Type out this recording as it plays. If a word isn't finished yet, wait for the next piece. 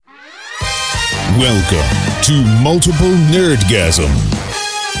Welcome to Multiple Nerdgasm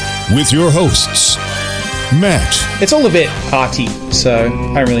with your hosts, Matt. It's all a bit arty, so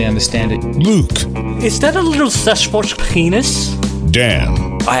I don't really understand it. Luke. Is that a little Sasquatch penis?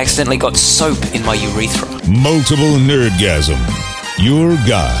 Dan. I accidentally got soap in my urethra. Multiple Nerdgasm, your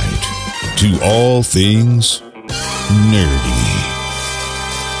guide to all things nerdy.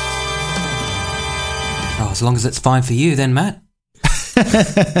 Oh, as long as it's fine for you, then, Matt.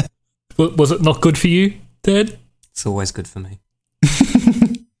 Was it not good for you, Dad? It's always good for me.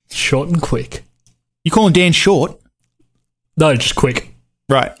 Short and quick. You calling Dan short? No, just quick.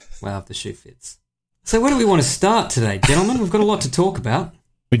 Right. Well, if the shoe fits. So where do we want to start today, gentlemen? We've got a lot to talk about.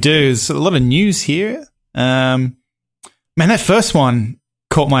 We do. There's a lot of news here. Man, that first one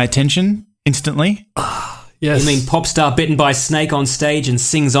caught my attention instantly. Yes. You mean pop star bitten by a snake on stage and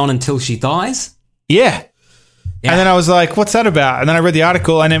sings on until she dies? Yeah. Yeah. And then I was like, what's that about? And then I read the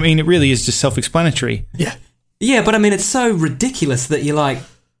article, and I mean, it really is just self-explanatory. Yeah. Yeah, but I mean, it's so ridiculous that you're like,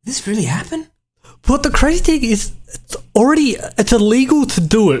 this really happened? But the crazy thing is, it's illegal to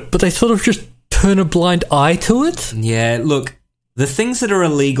do it, but they sort of just turn a blind eye to it. Yeah, look, the things that are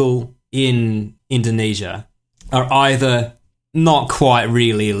illegal in Indonesia are either not quite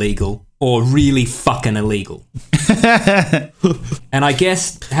really illegal or really fucking illegal. And I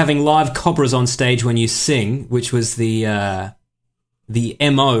guess having live cobras on stage when you sing, which was the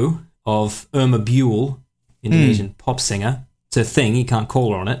MO of Irma Buell, Indonesian pop singer, it's a thing, you can't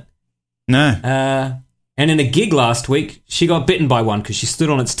call her on it. No. And in a gig last week, she got bitten by one because she stood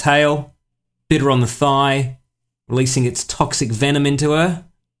on its tail, bit her on the thigh, releasing its toxic venom into her,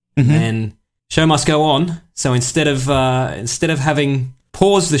 and show must go on. So instead of having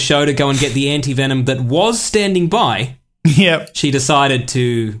paused the show to go and get the anti-venom that was standing by, Yep. she decided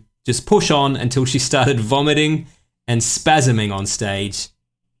to just push on until she started vomiting and spasming on stage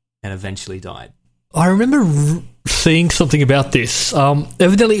and eventually died. I remember seeing something about this.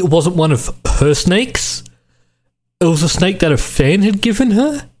 Evidently, it wasn't one of her snakes. It was a snake that a fan had given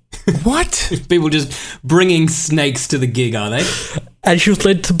her. What? People just bringing snakes to the gig, are they? And she was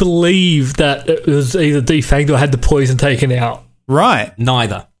led to believe that it was either defanged or had the poison taken out. Right.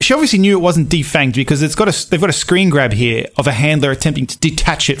 Neither. She obviously knew it wasn't defanged because they've got a screen grab here of a handler attempting to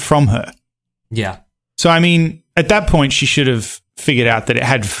detach it from her. Yeah. So, I mean, at that point, she should have figured out that it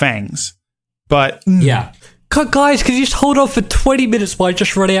had fangs. But Yeah. Guys, can you just hold on for 20 minutes while I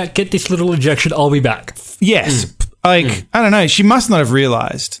just run out, get this little injection, I'll be back. yes, I don't know. She must not have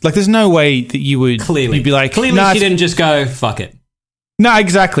realized. Like, there's no way that you would Clearly. You'd be like, Clearly "Nah, she didn't just go, fuck it. No,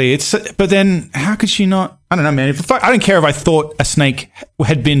 exactly. But then, how could she not? I don't know, man. I don't care if I thought a snake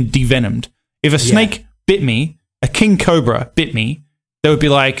had been devenomed. If a snake bit me, a king cobra bit me, they would be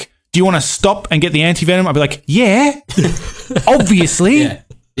like, "Do you want to stop and get the anti-venom?" I'd be like, "Yeah, obviously."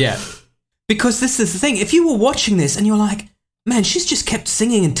 Yeah. Because this is the thing. If you were watching this and you're like, man, she's just kept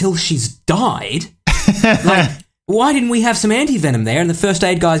singing until she's died. Like, why didn't we have some anti-venom there? And the first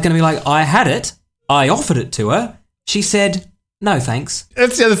aid guy's going to be like, I had it. I offered it to her. She said, no, thanks.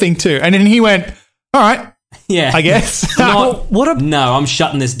 That's the other thing too. And then he went, "All right, Yeah. I guess." No, I'm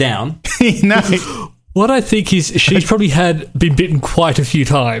shutting this down. No. What I think is she's probably been bitten quite a few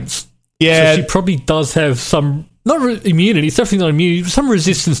times. Yeah. So she probably does have some, not immunity, it's definitely not immunity, some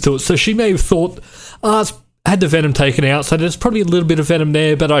resistance to it. So she may have thought, it's had the venom taken out, so there's probably a little bit of venom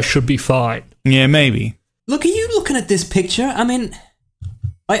there, but I should be fine. Yeah, maybe. Look, are you looking at this picture? I mean,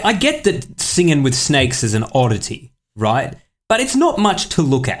 I get that singing with snakes is an oddity, right? But it's not much to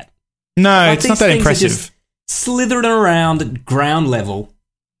look at. No, Like, it's not these that things are impressive. just slithering around at ground level.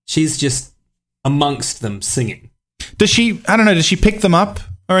 She's just amongst them singing. Does she pick them up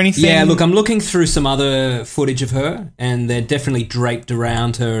or anything? Yeah, look, I'm looking through some other footage of her, and they're definitely draped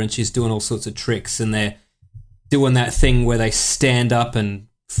around her, and she's doing all sorts of tricks, and they're doing that thing where they stand up and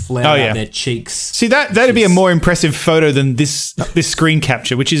flare out their cheeks. See, that'd be a more impressive photo than this screen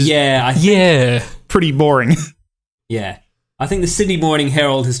capture, which is pretty boring. Yeah. I think the Sydney Morning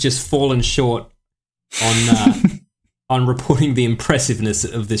Herald has just fallen short on on reporting the impressiveness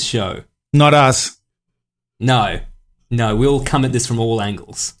of this show. Not us. No, we'll come at this from all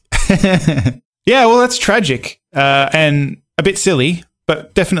angles. Yeah, well, that's tragic and a bit silly,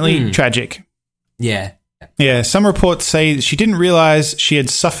 but definitely tragic. Yeah. Yeah, some reports say that she didn't realize she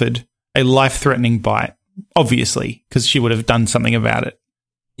had suffered a life-threatening bite, obviously, because she would have done something about it.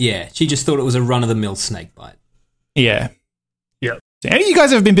 Yeah, she just thought it was a run-of-the-mill snake bite. Yeah. Yeah. Any of you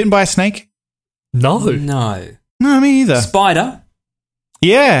guys ever been bitten by a snake? No. No, me either. spider.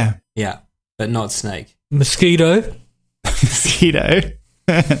 Yeah. Yeah, but not snake. Mosquito. Mosquito.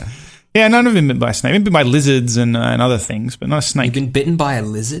 Yeah, none of them been bitten by a snake. I've been bitten by lizards and other things, but not a snake. You've been bitten by a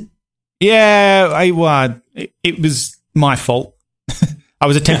lizard? Yeah, it was my fault. I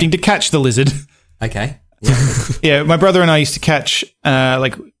was attempting to catch the lizard. Okay. Yeah, my brother and I used to catch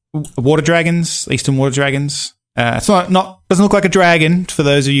like water dragons, eastern water dragons. It's not doesn't look like a dragon for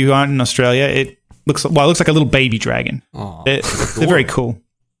those of you who aren't in Australia. It looks like a little baby dragon. Oh, They're very cool.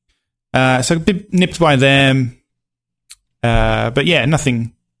 So I've been nipped by them, but yeah,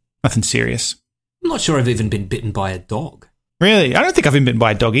 nothing serious. I'm not sure I've even been bitten by a dog. Really, I don't think I've been bitten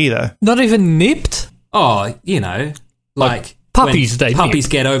by a dog either. Not even nipped? Oh, like puppies, when puppies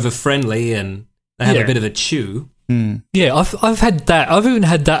get over friendly and they have a bit of a chew. Yeah, I've had that. I've even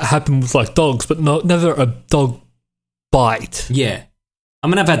had that happen with like dogs, but never a dog bite. Yeah. I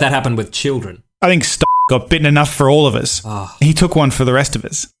mean, I've had that happen with children. I think got bitten enough for all of us. Oh, He took one for the rest of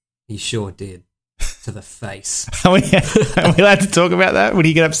us. he sure did. To the face. Are we allowed to talk about that? Would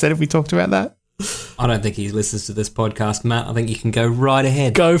he get upset if we talked about that? I don't think he listens to this podcast, Matt. I think you can go right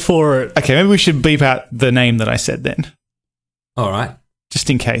ahead. Go for it. Okay, maybe we should beep out the name that I said then, All right. just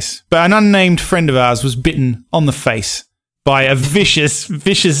in case. But an unnamed friend of ours was bitten on the face by a vicious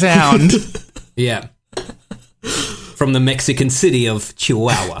hound. Yeah. From the Mexican city of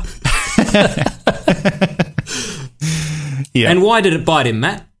Chihuahua. Yeah, And why did it bite him,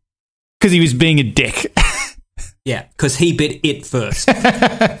 Matt? because he was being a dick. Yeah, because he bit it first.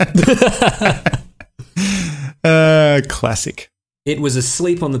 Classic. It was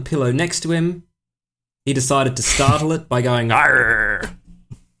asleep on the pillow next to him. He decided to startle it by going, "Arr!"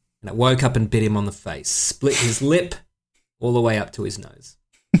 And it woke up and bit him on the face, split his lip all the way up to his nose.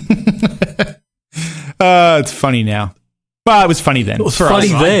 It's funny now. Well, it was funny then. It was for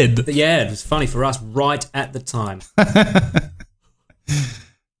funny us. then. Yeah, it was funny for us right at the time.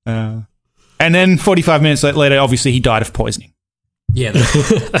 And then 45 minutes later, obviously, he died of poisoning. Yeah,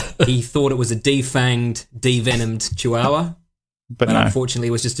 he thought it was a defanged, devenomed chihuahua, But but no. unfortunately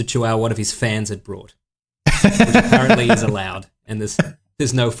it was just a chihuahua one of his fans had brought, which apparently is allowed, and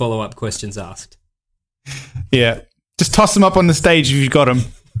there's no follow-up questions asked. Yeah. Just toss them up on the stage if you've got them.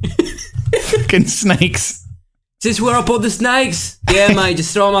 Fucking snakes. Since we're up on the snakes, yeah, mate,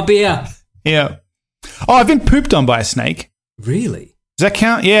 just throw them up here. Yeah. Oh, I've been pooped on by a snake. Really? Does that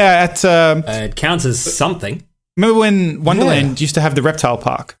count? Yeah, at It counts as something. remember when Wonderland used to have the reptile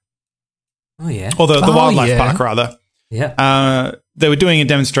park, Oh yeah, or the Oh, wildlife yeah. park rather. yeah. They were doing a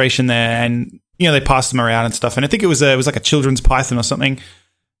demonstration there, and they passed them around and stuff. And I think it was like a children's python or something.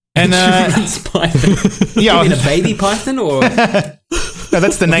 And Children's python. yeah, You mean a baby python or? no,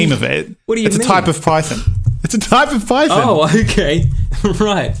 that's the name of it. What do you It's mean? a type of python. It's a type of python. Oh, okay,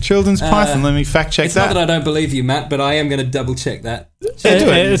 right. Children's python. Let me fact check It's not that. that I don't believe you, Matt, but I am going to double check that. Yeah, do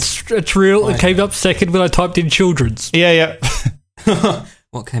it. It's real. It came up second when I typed in children's. Yeah.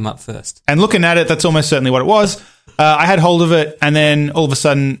 What came up first? And looking at it, that's almost certainly what it was. I had hold of it, and then all of a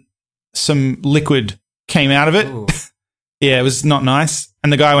sudden, some liquid came out of it. Ooh. Yeah, it was not nice.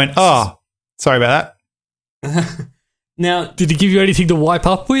 And the guy went, "Oh, sorry about that." Now, Did he give you anything to wipe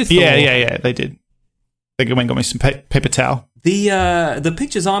up with? Yeah, or- yeah. They did. They went and got me some paper towel. the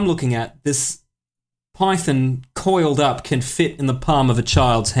pictures I'm looking at, this python coiled up can fit in the palm of a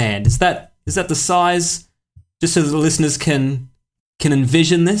child's hand. Is that the size? Just so the listeners can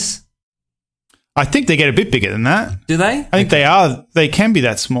envision this. I think they get a bit bigger than that. Do they? I think they are. They can be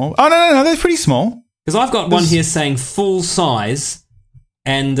that small. Oh no, they're pretty small. Because I've got one here saying full size,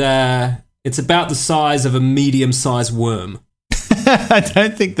 and it's about the size of a medium-sized worm. I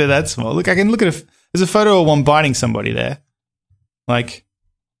don't think they're that small. Look, I can look at there's a photo of one biting somebody there. Like,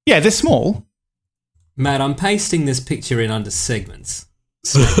 yeah, they're small. Matt, I'm pasting this picture in under segments.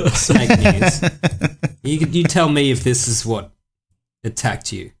 Snake news. You tell me if this is what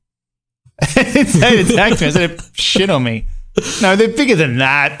attacked you. It attacked me. I said it shit on me. No, they're bigger than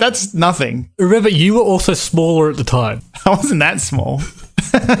that. That's nothing. Remember, you were also smaller at the time. I wasn't that small.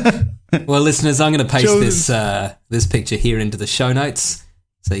 Well, listeners, I'm going to paste Children's- this picture here into the show notes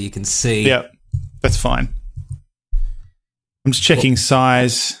so you can see. Yeah, that's fine. I'm just checking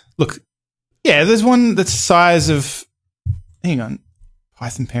size. Look, yeah, there's one that's the size of. Hang on,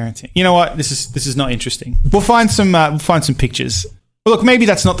 Python parenting. You know what? This is not interesting. We'll find some pictures. Well, look, maybe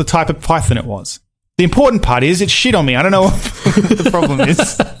that's not the type of python it was. The important part is it shit on me. I don't know what the problem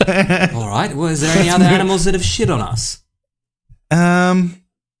is. All right. Well, is there any other animals that have shit on us?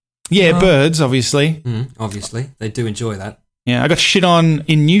 Yeah, birds, obviously. Obviously, they do enjoy that. Yeah, I got shit on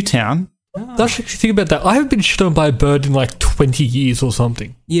in Newtown. Actually, think about that. I haven't been shit on by a bird in like 20 years or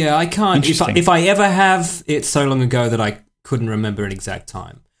something. Yeah, I can't. Interesting. If I ever have, it's so long ago that I couldn't remember an exact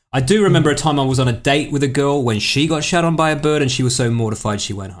time. I do remember a time I was on a date with a girl when she got shot on by a bird, and she was so mortified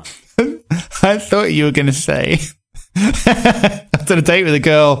she went home. I thought you were going to say I was on a date with a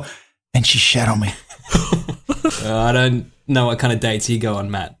girl and she shat on me. I don't know what kind of dates you go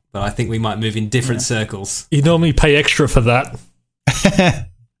on, Matt, but I think we might move in different circles. You normally pay extra for that.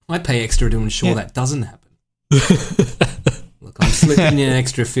 I pay extra to ensure that doesn't happen. Look, I'm slipping you an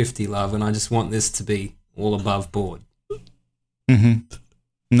extra 50, love, and I just want this to be all above board. Mm-hmm.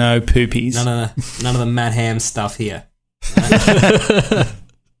 No poopies. None of the Matt Ham stuff here. I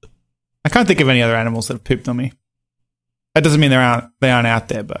can't think of any other animals that have pooped on me. That doesn't mean they aren't out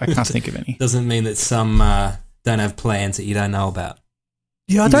there, but I can't think of any. Doesn't mean that some don't have plans that you don't know about.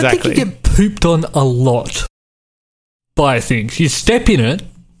 Yeah, I don't think you get pooped on a lot by things. You step in it.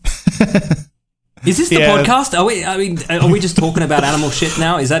 Is this the podcast? Are we just talking about animal shit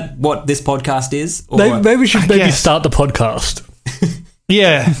now? Is that what this podcast is? Or maybe we should start the podcast.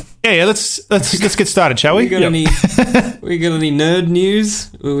 Yeah. Let's get started, shall we? We got any nerd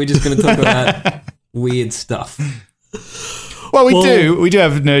news? Or are we just going to talk about weird stuff? Well, we do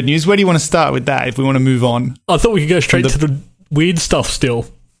have nerd news. Where do you want to start with that if we want to move on? I thought we could go straight to the weird stuff still.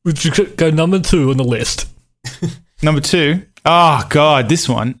 We should go number 2 on the list. Number 2? Oh, God, this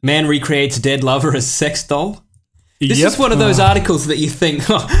one. Man recreates dead lover as sex doll. This is one of those articles that you think,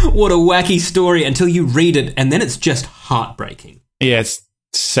 oh, what a wacky story, until you read it, and then it's just heartbreaking. Yeah, it's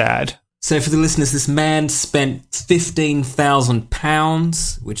sad. So for the listeners, this man spent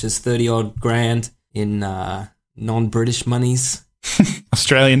 £15,000, which is 30-odd grand in non-British monies.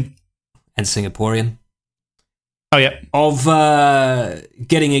 Australian. And Singaporean. Oh, yeah. Of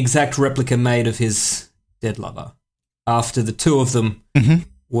getting exact replica made of his dead lover. After the two of them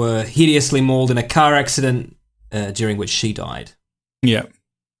were hideously mauled in a car accident during which she died. Yeah.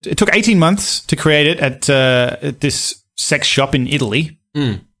 It took 18 months to create it at this sex shop in Italy.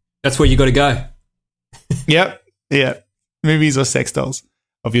 That's where you got to go. Yep. Yeah. Movies or sex dolls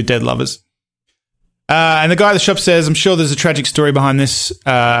of your dead lovers. And the guy at the shop says, I'm sure there's a tragic story behind this.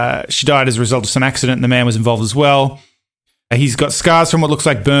 She died as a result of some accident and the man was involved as well. He's got scars from what looks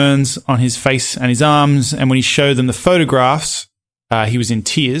like burns on his face and his arms. And when he showed them the photographs, he was in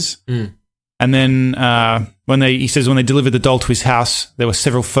tears. And then when they delivered the doll to his house, there were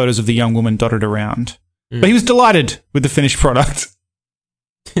several photos of the young woman dotted around. But he was delighted with the finished product.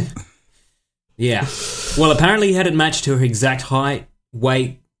 Yeah. Well, apparently he had it matched to her exact height,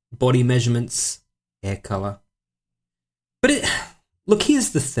 weight, body measurements, hair color. But look,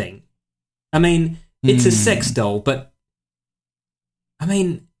 here's the thing. I mean, it's a sex doll, but I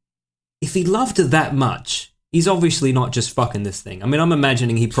mean, if he loved her that much, he's obviously not just fucking this thing. I mean, I'm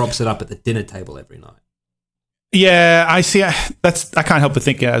imagining he props it up at the dinner table every night. Yeah, I see. I can't help but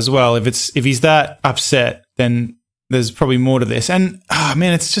think as well. If he's that upset, then there's probably more to this. And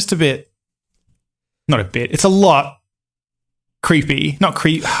man, it's just not a bit. It's a lot creepy. Not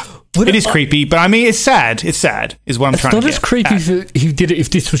creepy. It is creepy, but I mean, it's sad. It's sad, is what I'm trying to get. It's not as creepy if he did it if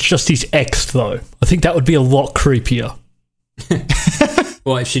this was just his ex, though. I think that would be a lot creepier.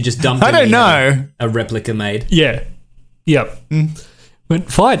 Well, if she just dumped him, I don't know. A replica made. Yeah. Yep.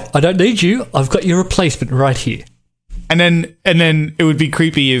 Went, fine, I don't need you. I've got your replacement right here. And then it would be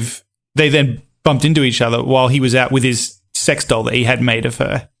creepy if they then bumped into each other while he was out with his sex doll that he had made of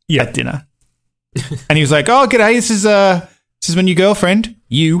her at dinner. And he was like, "Oh, g'day, this is my new girlfriend.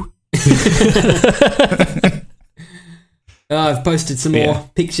 You." I've posted some more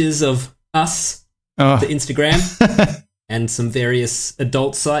pictures of us to Instagram and some various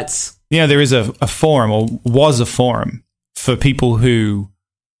adult sites. Yeah, there is a forum, or was a forum, for people who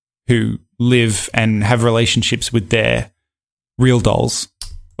live and have relationships with their real dolls,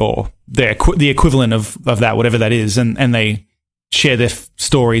 or the equivalent of that, whatever that is, and they share their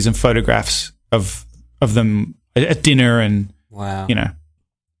stories and photographs of them at dinner and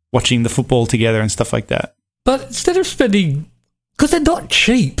watching the football together and stuff like that. But instead of spending, because they're not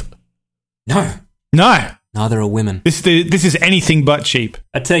cheap. No. Neither are women. This is anything but cheap.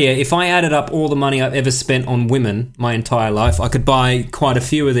 I tell you, if I added up all the money I've ever spent on women my entire life, I could buy quite a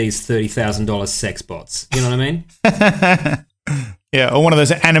few of these $30,000 sex bots. You know what I mean? Yeah, or one of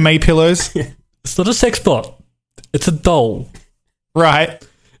those anime pillows. It's not a sex bot. It's a doll. Right.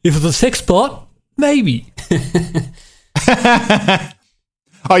 If it's a sex bot, maybe.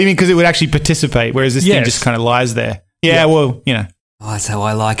 Oh, you mean because it would actually participate, whereas this thing just kind of lies there. Yeah, well, Oh, that's how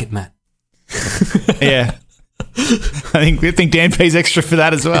I like it, Matt. Yeah. I think Dan pays extra for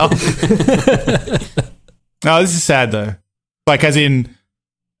that as well. No, this is sad though. Like, as in,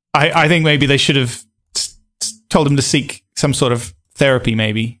 I think maybe they should have told him to seek some sort of therapy,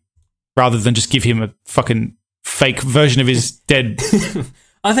 maybe, rather than just give him a fucking fake version of his dead.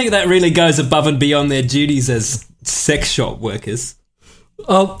 I think that really goes above and beyond their duties as sex shop workers.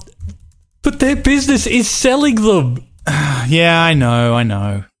 But their business is selling them. Yeah, I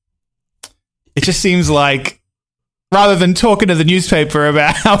know. It just seems like rather than talking to the newspaper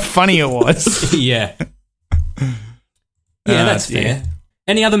about how funny it was. Yeah. Yeah, that's dear. fair.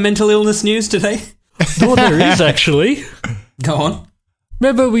 Any other mental illness news today? Well, there is actually. Go on.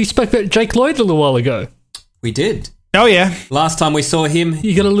 Remember we spoke about Jake Lloyd a little while ago? We did. Oh, yeah. Last time we saw him,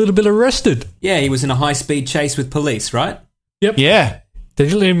 He got a little bit arrested. yeah, he was in a high-speed chase with police, right? Yep. Yeah. They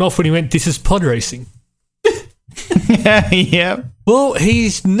let him off when he went, "This is pod racing." Yeah. Well,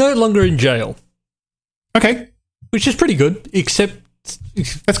 he's no longer in jail, Okay. which is pretty good, except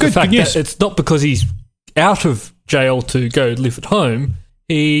That's the good. fact Good news. that it's not because he's out of jail to go live at home.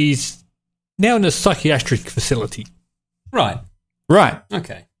 He's now in a psychiatric facility. Right. Right.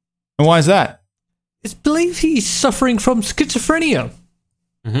 Okay. And why is that? It's believed he's suffering from schizophrenia.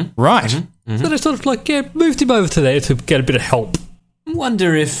 Right. So they sort of moved him over to there to get a bit of help. I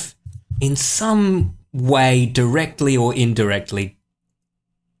wonder if, in some way, directly or indirectly,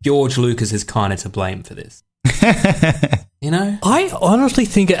 George Lucas is kind of to blame for this. You know? I honestly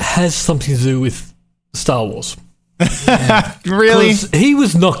think it has something to do with Star Wars. Really? Because he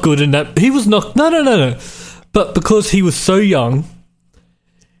was not good in that. He was not. No. But because he was so young,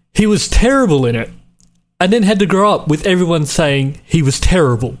 he was terrible in it, and then had to grow up with everyone saying he was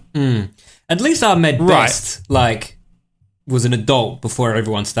terrible. At least Ahmed Best, was an adult before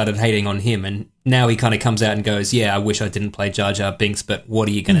everyone started hating on him, and now he kind of comes out and goes, "Yeah, I wish I didn't play Jar Jar Binks, but what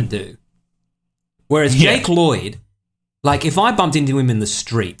are you going to do?" Whereas Jake Lloyd, if I bumped into him in the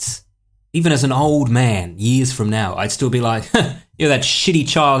streets, even as an old man, years from now, I'd still be like, "You're that shitty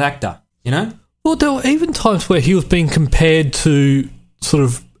child actor," you know? Well, there were even times where he was being compared to sort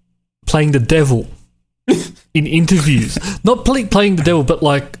of playing the devil in interviews. Not playing the devil, but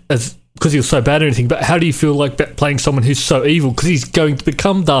because he was so bad or anything, but how do you feel like playing someone who's so evil because he's going to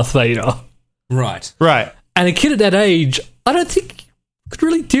become Darth Vader? Right. Right. And a kid at that age, I don't think could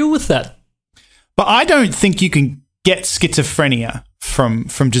really deal with that. But I don't think you can get schizophrenia from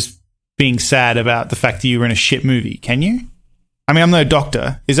just being sad about the fact that you were in a shit movie, can you? I mean, I'm no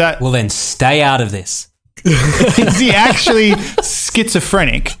doctor. Is that... Well, then stay out of this. Is he actually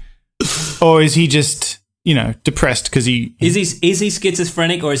schizophrenic? Or is he just, depressed because he... Is he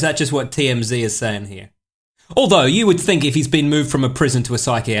schizophrenic, or is that just what TMZ is saying here? Although, you would think if he's been moved from a prison to a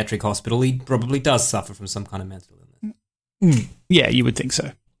psychiatric hospital, he probably does suffer from some kind of mental illness. Yeah, you would think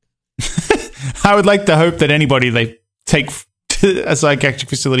so. I would like to hope that anybody they take to a psychiatric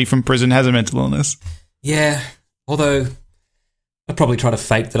facility from prison has a mental illness. Yeah, although I'd probably try to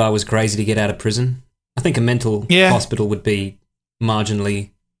fake that I was crazy to get out of prison. I think a mental hospital would be marginally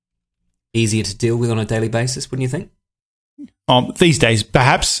easier to deal with on a daily basis, wouldn't you think? These days,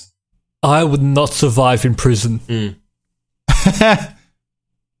 perhaps. I would not survive in prison. Yeah.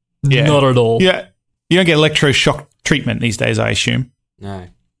 Not at all. Yeah. You don't get electroshock treatment these days, I assume. No.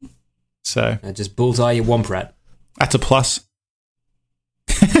 So Just bullseye your womp rat. that's a plus.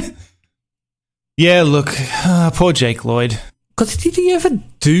 Yeah, look, poor Jake Lloyd. Because did he ever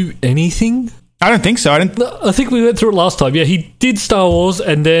do anything? I don't think so. I think we went through it last time. Yeah, he did Star Wars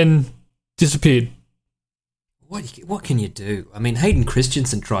and then disappeared. What can you do? I mean, Hayden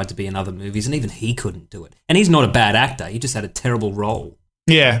Christensen tried to be in other movies, and even he couldn't do it. And he's not a bad actor. He just had a terrible role.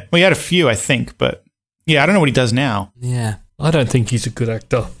 Yeah, well, he had a few, I think, but yeah, I don't know what he does now. Yeah. I don't think he's a good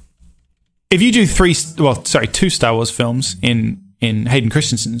actor. If you do 2 Star Wars films in Hayden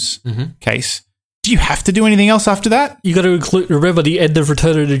Christensen's case, do you have to do anything else after that? You got to remember the end of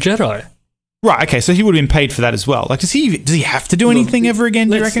Return of the Jedi. Right, okay, so he would have been paid for that as well. Does he have to do anything ever again,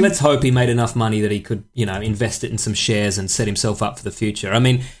 do you reckon? Let's hope he made enough money that he could, invest it in some shares and set himself up for the future. I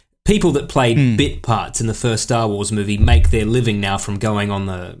mean, people that played bit parts in the first Star Wars movie make their living now from going on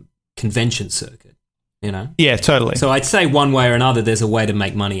the convention circuit, Yeah, totally. So I'd say one way or another, there's a way to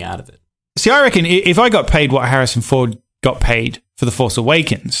make money out of it. See, I reckon if I got paid what Harrison Ford got paid for The Force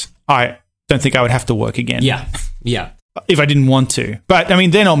Awakens, I don't think I would have to work again. Yeah. If I didn't want to. But, I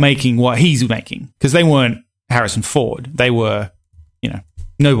mean, they're not making what he's making because they weren't Harrison Ford. They were,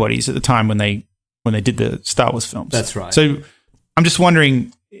 nobodies at the time when they did the Star Wars films. That's right. So I'm just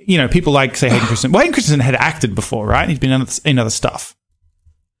wondering, people like, say, Hayden Christensen. Well, Hayden Christensen had acted before, right? He's been in other stuff.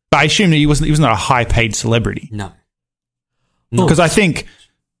 But I assume that he was not a high-paid celebrity. No. Because I think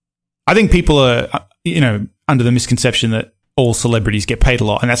people are, under the misconception that all celebrities get paid a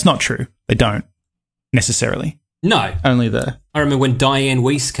lot, and that's not true. They don't necessarily. No. Only I remember when Diane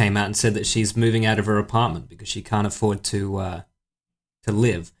Weiss came out and said that she's moving out of her apartment because she can't afford to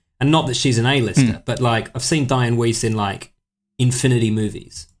live. And not that she's an A-lister, but I've seen Diane Weiss in Infinity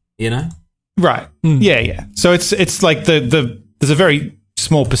movies, Right. Yeah. So it's like there's a very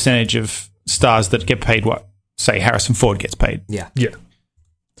small percentage of stars that get paid what, say, Harrison Ford gets paid. Yeah.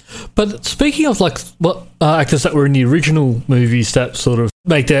 But But speaking of like what actors that were in the original movies that sort of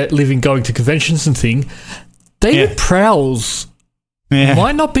make their living going to conventions and thing, David Prowse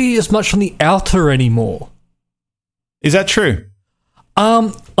might not be as much on the outer anymore. Is that true?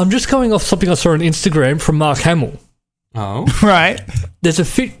 I'm just going off something I saw on Instagram from Mark Hamill. Oh. Right. There's a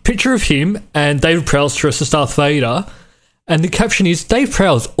picture of him and David Prowse dressed as Darth Vader, and the caption is, Dave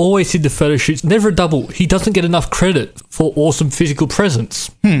Prowse always did the photo shoots, never a double. He doesn't get enough credit for awesome physical presence.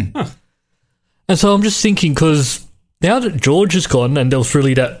 And so I'm just thinking, because now that George is gone and there was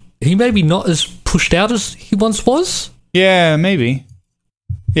really that, he may be not as pushed out as he once was? Yeah, maybe.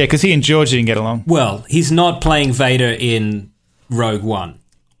 Yeah, because he and George didn't get along. Well, he's not playing Vader in Rogue One.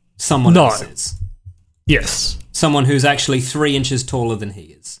 Someone else is. Yes. Someone who's actually 3 inches taller than he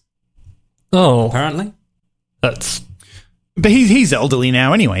is. Oh. Apparently. That's... But he's elderly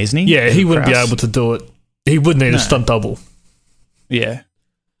now anyway, isn't he? Yeah, he wouldn't be able to do it. He would need a stunt double. Yeah.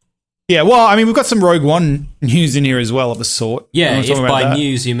 Yeah, well, I mean, we've got some Rogue One news in here as well of a sort. Yeah, if by that?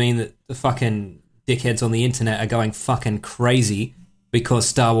 news you mean that the fucking dickheads on the internet are going fucking crazy because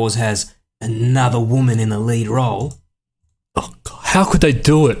Star Wars has another woman in the lead role. Oh, God, how could they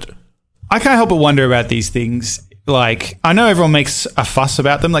do it? I can't help but wonder about these things. Like, I know everyone makes a fuss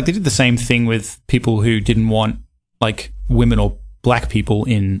about them. Like, they did the same thing with people who didn't want, like, women or black people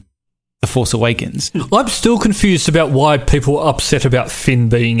in The Force Awakens. I'm still confused about why people are upset about Finn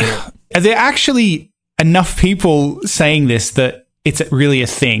being in it. Are there actually enough people saying this that it's really a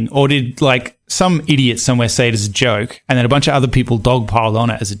thing? Or did, like, some idiot somewhere say it as a joke and then a bunch of other people dogpiled on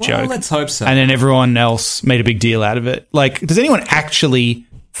it as a joke? Let's hope so. And then everyone else made a big deal out of it. Like, does anyone actually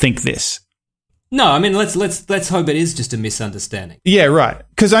think this? No, I mean, let's hope it is just a misunderstanding. Yeah, right.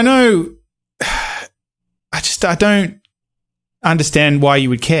 Because I know... I don't understand why you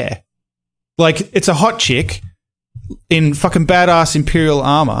would care. Like, it's a hot chick in fucking badass Imperial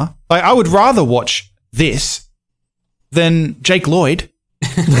armor. Like, I would rather watch this than Jake Lloyd.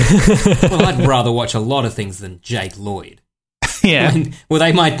 Well, I'd rather watch a lot of things than Jake Lloyd. Yeah. Were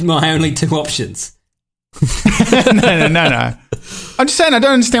they my only 2 options? No. I'm just saying I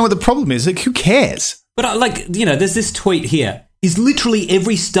don't understand what the problem is. Like, who cares? But, there's this tweet here. Is literally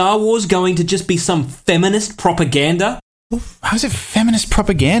every Star Wars going to just be some feminist propaganda? How is it feminist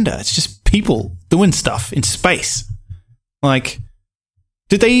propaganda? It's just people doing stuff in space. Like,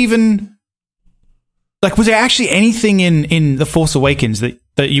 did they even... Like, was there actually anything in The Force Awakens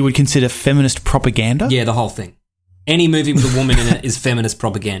that you would consider feminist propaganda? Yeah, the whole thing. Any movie with a woman in it is feminist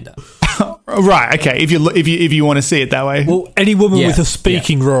propaganda. Right, okay, if you want to see it that way. Well, any woman with a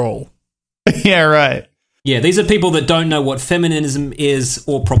speaking role. Yeah, right. Yeah, these are people that don't know what feminism is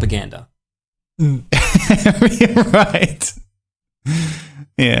or propaganda. Right.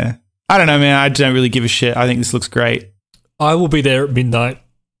 Yeah. I don't know, man. I don't really give a shit. I think this looks great. I will be there at midnight.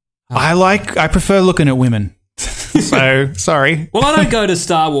 I prefer looking at women. So, sorry. Well, I don't go to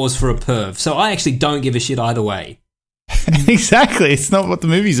Star Wars for a perv, so I actually don't give a shit either way. Exactly. It's not what the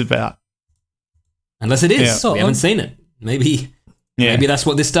movie's about. Unless it is. Yeah. We haven't seen it. Maybe that's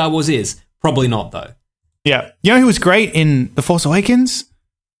what this Star Wars is. Probably not, though. Yeah. You know who was great in The Force Awakens?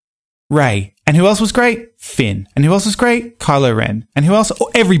 Rey. And who else was great? Finn. And who else was great? Kylo Ren. And who else? Oh,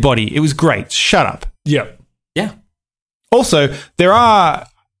 everybody. It was great. Shut up. Yeah. Yeah. Also, there are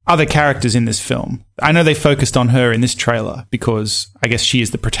other characters in this film. I know they focused on her in this trailer because I guess she is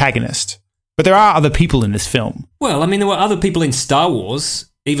the protagonist. But there are other people in this film. Well, I mean, there were other people in Star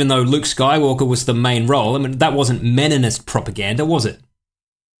Wars, even though Luke Skywalker was the main role. I mean, that wasn't Meninist propaganda, was it?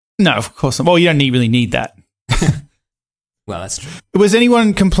 No, of course not. Well, you don't really need that. Well, that's true. Was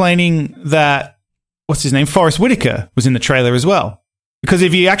anyone complaining that, what's his name, Forrest Whitaker was in the trailer as well? Because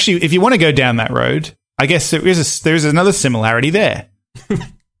if you want to go down that road, I guess there is another similarity there.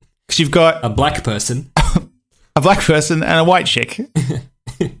 Because you've got a black person, a black person, and a white chick.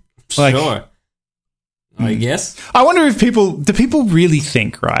 Sure, I guess. I wonder if do people really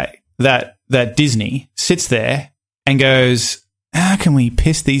think, right, that Disney sits there and goes, how can we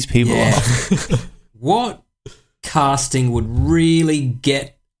piss these people off? What casting would really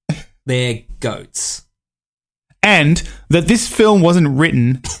get their goats? And that this film wasn't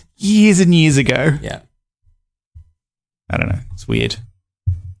written years and years ago. Yeah. I don't know. It's weird.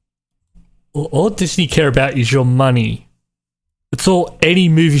 All Disney care about is your money. It's all any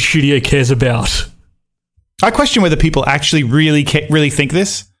movie studio cares about. I question whether people actually really think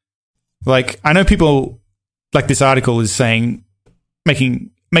this. Like, I know people, like this article is saying,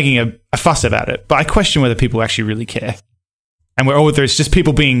 making a fuss about it, but I question whether people actually really care. And whether it's just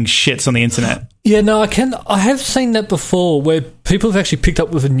people being shits on the internet. Yeah, no, I have seen that before where people have actually picked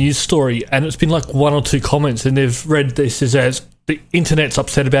up with a news story and it's been like 1 or 2 comments and they've read this as the internet's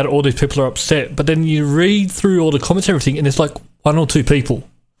upset about it, all these people are upset, but then you read through all the comments and everything, and it's like one or two people.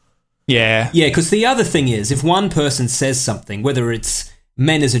 Yeah. Yeah, because the other thing is, if one person says something, whether it's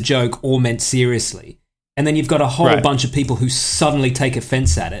meant as a joke or meant seriously, and then you've got a whole bunch of people who suddenly take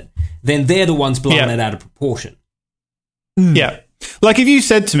offense at it, then they're the ones blowing it out of proportion. Yeah. Like if you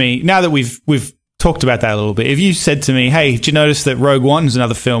said to me, now that we've talked about that a little bit, if you said to me, hey, did you notice that Rogue One is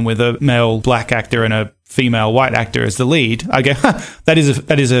another film with a male black actor and a female white actor as the lead? I go, that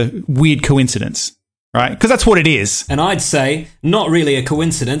is a weird coincidence, right? Because that's what it is. And I'd say, not really a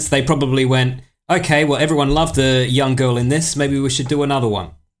coincidence. They probably went, okay, well, everyone loved the young girl in this. Maybe we should do another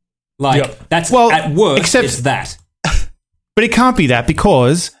one. Like, that's at worst, it's that. But it can't be that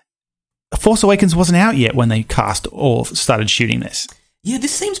because Force Awakens wasn't out yet when they cast or started shooting this. Yeah,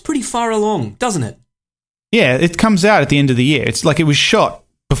 this seems pretty far along, doesn't it? Yeah, it comes out at the end of the year. It's like it was shot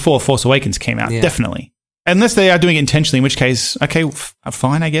before Force Awakens came out, definitely. Unless they are doing it intentionally, in which case, okay,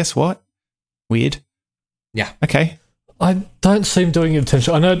 fine, I guess. What? Weird. Yeah. Okay. I don't see them doing it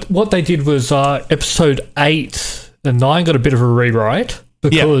intentionally. I know what they did was episode 8 and 9 got a bit of a rewrite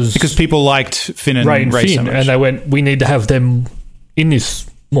because people liked Finn and Rey so much. And they went, we need to have them in this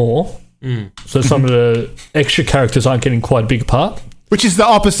more. So some of the extra characters aren't getting quite a big part. Which is the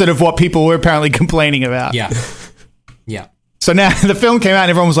opposite of what people were apparently complaining about. Yeah. Yeah. So now the film came out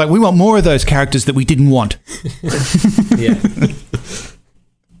and everyone was like, we want more of those characters that we didn't want. Yeah.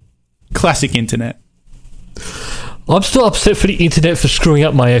 Classic internet. I'm still upset for the internet for screwing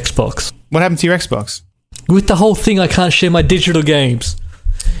up my Xbox. What happened to your Xbox? With the whole thing, I can't share my digital games.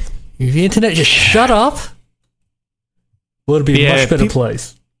 If the internet just shut up, well, it'd be a much better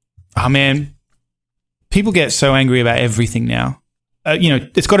place. Oh, man. People get so angry about everything now.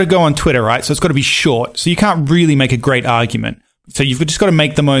 It's got to go on Twitter, right? So it's got to be short. So you can't really make a great argument. So you've just got to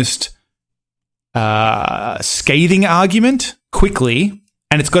make the most scathing argument quickly,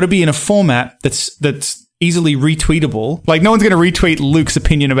 and it's got to be in a format that's easily retweetable. Like, no one's going to retweet Luke's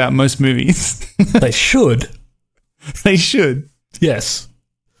opinion about most movies. They should. They should. Yes.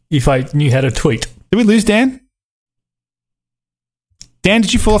 If I knew how to tweet. Did we lose Dan? Dan,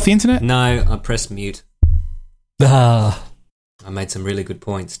 did you fall off the internet? No, I pressed mute. Ah. I made some really good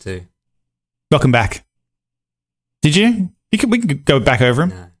points too. Welcome back. Did you? We could go back over him.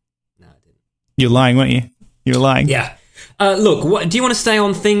 No, I didn't. You're lying, weren't you? You were lying. Yeah. Look, do you want to stay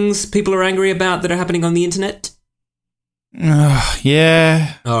on things people are angry about that are happening on the internet?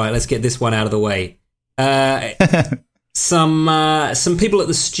 Yeah. All right, let's get this one out of the way. Some people at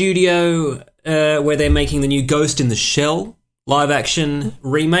the studio where they're making the new Ghost in the Shell live action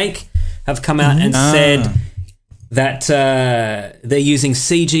remake have come out and said that they're using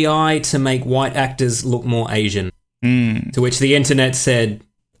CGI to make white actors look more Asian. To which the internet said,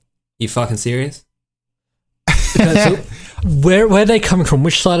 "You fucking serious?" So where are they coming from?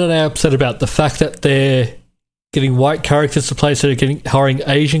 Which side are they upset about? The fact that they're getting white characters to play, so they're hiring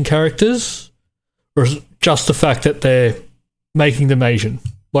Asian characters, or is it just the fact that they're making them Asian,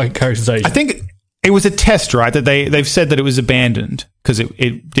 white characters Asian? I think it was a test, right? That they've said that it was abandoned because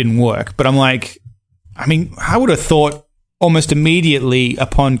it didn't work. But I'm like, I mean, I would have thought almost immediately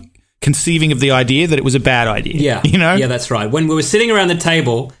upon conceiving of the idea that it was a bad idea. Yeah, yeah, that's right. When we were sitting around the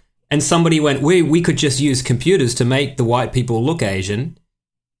table and somebody went, we could just use computers to make the white people look Asian,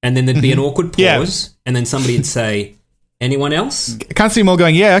 and then there'd be an awkward pause, and then somebody would say, anyone else? I can't see them all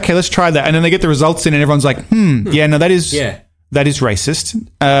going, yeah, okay, let's try that. And then they get the results in and everyone's like, yeah, no, that is racist.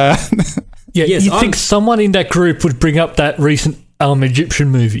 Yeah, yes, you think someone in that group would bring up that recent Egyptian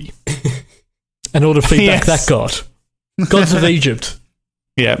movie and all the feedback that got. Gods of Egypt.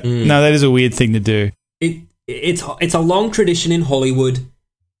 Yeah, no, that is a weird thing to do. It's a long tradition in Hollywood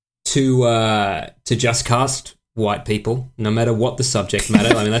to just cast white people, no matter what the subject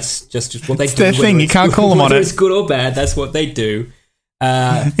matter. I mean, that's just what they do. It's their thing. You can't call them on it. Whether it's good or bad, that's what they do.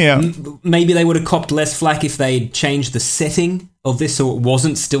 Maybe they would have copped less flack if they'd changed the setting of this so it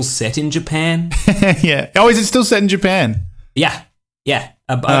wasn't still set in Japan. Yeah. Oh, is it still set in Japan? Yeah.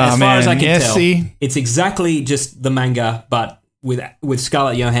 As far as I can tell, see? It's exactly just the manga, but with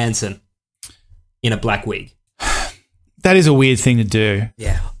Scarlett Johansson in a black wig. That is a weird thing to do.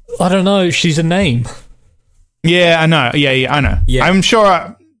 Yeah. I don't know. She's a name. Yeah, I know. Yeah, I know. Yeah. I'm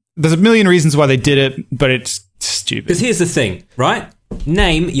sure there's a million reasons why they did it, but it's stupid. Because here's the thing, right?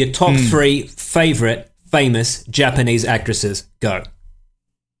 Name your top 3 favourite famous Japanese actresses. Go.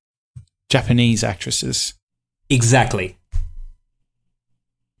 Japanese actresses. Exactly.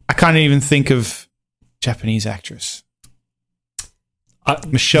 I can't even think of Japanese actress.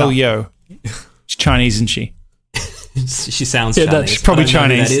 Michelle Yeoh. She's Chinese, isn't she? She sounds Chinese. She's probably I don't know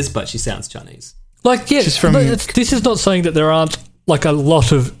Chinese. who that is, but she sounds Chinese. Like, yeah, Just from- this is not saying that there aren't like a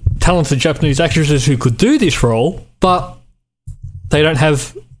lot of talented Japanese actresses who could do this role, but they don't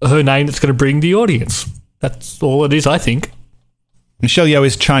have her name that's going to bring the audience. That's all it is, I think. Michelle Yeoh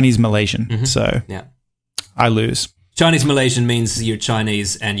is Chinese Malaysian, so Yeah. I lose. Chinese Malaysian means you're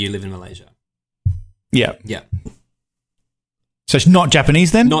Chinese and you live in Malaysia. Yeah. Yeah. So it's not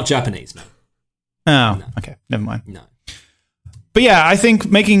Japanese then? Not Japanese, no. Oh, okay. Never mind. No. But yeah, I think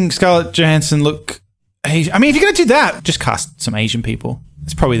making Scarlett Johansson look Asian. I mean, if you're going to do that, just cast some Asian people.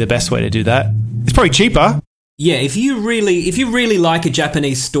 It's probably the best way to do that. It's probably cheaper. Yeah, if you really like a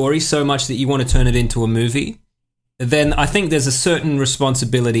Japanese story so much that you want to turn it into a movie, then I think there's a certain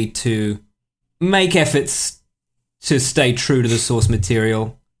responsibility to make efforts to stay true to the source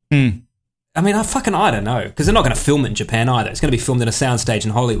material. I mean, I don't know, because they're not going to film it in Japan either. It's going to be filmed in a soundstage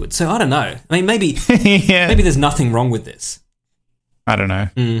in Hollywood. So I don't know. I mean, maybe maybe there's nothing wrong with this. I don't know.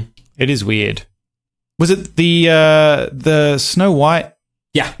 It is weird. Was it the Snow White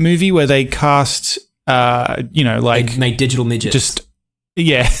movie where they cast, They made digital midgets.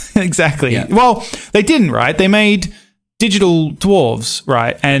 Exactly. Yeah. Well, they didn't, right? They made digital dwarves,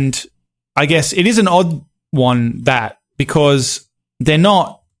 right? And I guess it is an odd one because they're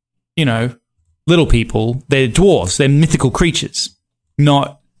not, little people. They're dwarves. They're mythical creatures,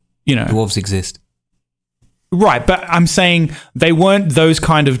 not, Dwarves exist. Right, but I'm saying they weren't those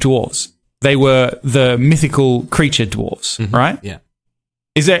kind of dwarves. They were the mythical creature dwarves, right? Yeah.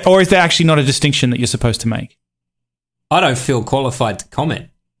 Is there actually not a distinction that you're supposed to make? I don't feel qualified to comment,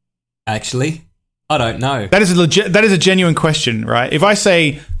 actually. I don't know. That is a genuine question, right? If I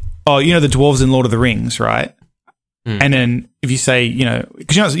say, oh, the dwarves in Lord of the Rings, right? And then if you say,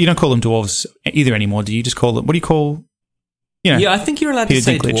 because you don't call them dwarves either anymore, do you? Just call them, what do you call, Yeah, I think you're allowed Peter to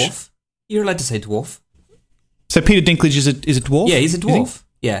say Dinklage. dwarf. You're allowed to say dwarf. So Peter Dinklage is a dwarf? Yeah, he's a you think? dwarf.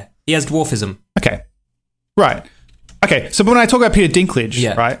 Yeah, he has dwarfism. Okay. Right. Okay, so when I talk about Peter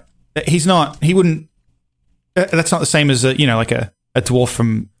Dinklage, right, he wouldn't, that's not the same as, like a dwarf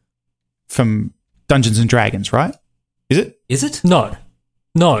from Dungeons and Dragons, right? Is it? Is it? No.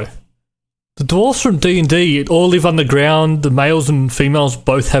 The dwarves from D&D all live underground. The males and females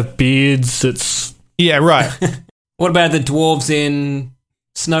both have beards. It's... Yeah, right. What about the dwarves in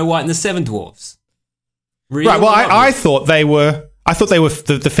Snow White and the Seven Dwarfs? Really? Right, well, I thought they were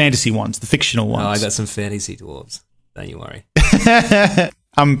the fantasy ones, the fictional ones. Oh, I got some fantasy dwarves. Don't you worry.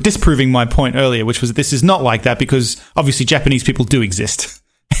 I'm disproving my point earlier, which was this is not like that because obviously Japanese people do exist.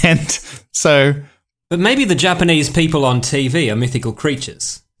 And so... But maybe the Japanese people on TV are mythical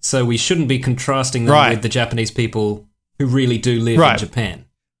creatures, so we shouldn't be contrasting them with the Japanese people who really do live in Japan.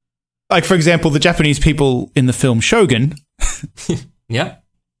 Like, for example, the Japanese people in the film Shogun Yeah.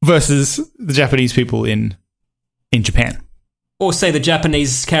 versus the Japanese people in Japan. Or say the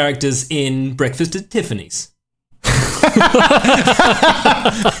Japanese characters in Breakfast at Tiffany's.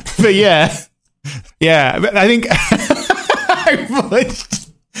 But yeah, but I think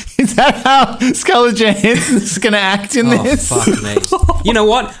is that how Scarlett Johansson is going to act in this? Oh, fuck me. You know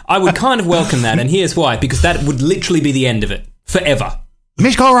what? I would kind of welcome that, and here's why. Because that would literally be the end of it. Forever.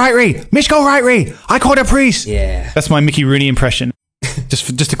 Mishko Rightry, I caught a priest. Yeah. That's my Mickey Rooney impression.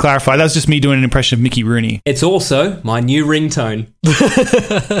 Just to clarify, that was just me doing an impression of Mickey Rooney. It's also my new ringtone.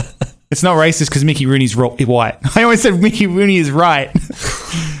 It's not racist because Mickey Rooney's white. I always said Mickey Rooney is right.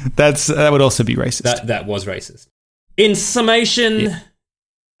 That would also be racist. That was racist. In summation,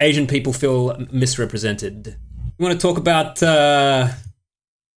 Asian people feel misrepresented. You want to talk about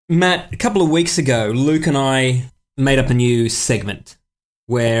Matt? A couple of weeks ago, Luke and I made up a new segment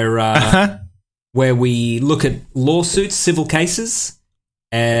where we look at lawsuits, civil cases,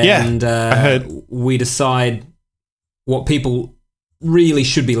 and I heard. we decide what people really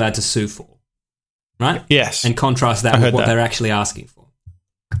should be allowed to sue for, right? Yes. And contrast that with what they're actually asking for.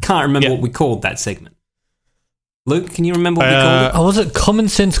 I can't remember what we called that segment. Luke, can you remember what we called it? Oh, was it Common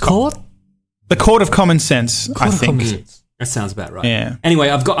Sense Court? The Court of Common Sense, I think. That sounds about right. Yeah. Anyway,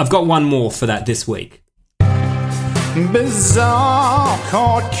 I've got one more for that this week. Bizarre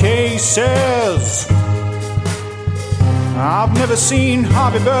court cases. I've never seen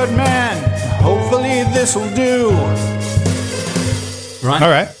Harvey Birdman. Hopefully this'll do. Right? All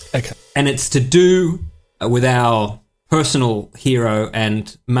right. Okay. And it's to do with our personal hero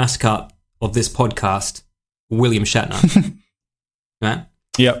and mascot of this podcast, William Shatner. Right?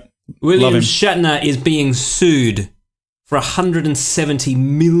 Yep. William Love him. Shatner is being sued for $170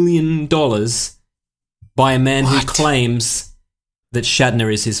 million by a man who claims that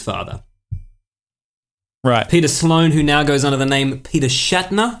Shatner is his father. Right. Peter Sloan, who now goes under the name Peter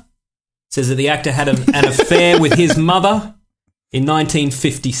Shatner, says that the actor had an affair with his mother in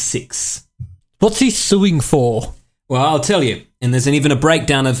 1956. What's he suing for? Well, I'll tell you. And there's even a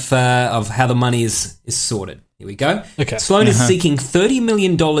breakdown of how the money is sorted. Here we go. Okay. Sloan is seeking $30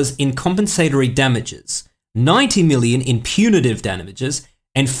 million in compensatory damages, $90 million in punitive damages,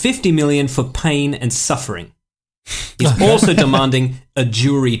 and $50 million for pain and suffering. He's also demanding a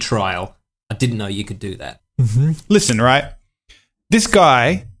jury trial. I didn't know you could do that. Mm-hmm. Listen, right? This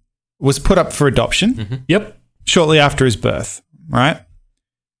guy was put up for adoption. Mm-hmm. Yep. Shortly after his birth, right?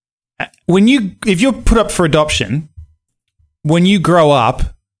 If you're put up for adoption, when you grow up,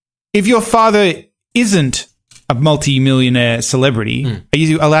 if your father isn't a multi-millionaire celebrity, are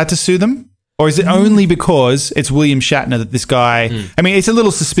you allowed to sue them? Or is it only because it's William Shatner that this guy... I mean, it's a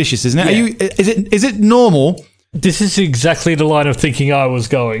little suspicious, isn't it? Yeah. Is it normal... This is exactly the line of thinking I was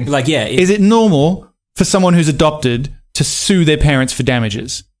going. Like, yeah. Is it normal for someone who's adopted to sue their parents for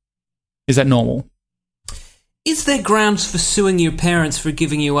damages? Is that normal? Is there grounds for suing your parents for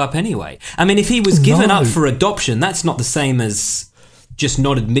giving you up anyway? I mean, if he was given up for adoption, that's not the same as just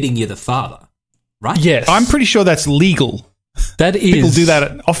not admitting you're the father, right? Yes. I'm pretty sure that's legal. That is. People do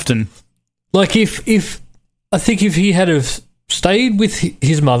that often. Like if I think if he had have stayed with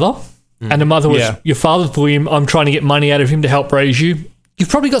his mother and the mother was, your father's William, I'm trying to get money out of him to help raise you, you've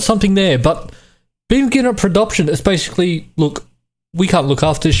probably got something there. But being given up for adoption, it's basically, look, we can't look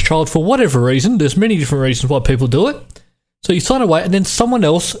after this child for whatever reason. There's many different reasons why people do it. So you sign away and then someone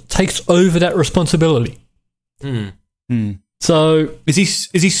else takes over that responsibility. So Is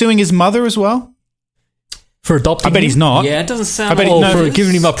he suing his mother as well? for adopting I bet him? he's not. Yeah, it doesn't sound... I bet Or no, for it's-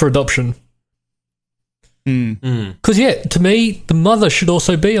 giving him up for adoption. Because, to me, the mother should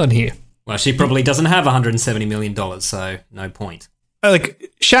also be on here. Well, she probably doesn't have $170 million, so no point.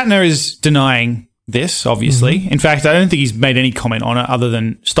 Like, Shatner is denying this, obviously. In fact, I don't think he's made any comment on it other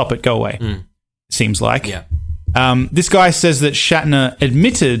than stop it, go away. Seems like. Yeah. This guy says that Shatner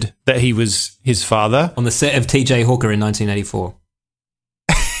admitted that he was his father. On the set of TJ Hooker in 1984.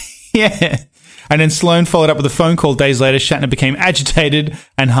 Yeah. And then Sloan followed up with a phone call days later. Shatner became agitated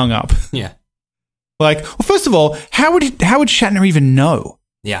and hung up. Yeah. Like, well, first of all, how would Shatner even know?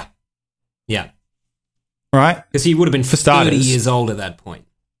 Yeah. Yeah. Right? Because he would have been For 30 starters. years old at that point.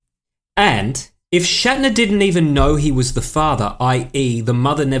 And if Shatner didn't even know he was the father, i.e. the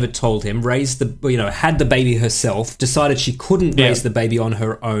mother never told him, had the baby herself, decided she couldn't raise the baby on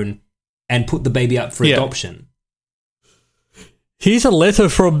her own and put the baby up for adoption. Here's a letter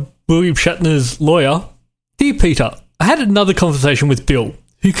from William Shatner's lawyer. Dear Peter, I had another conversation with Bill,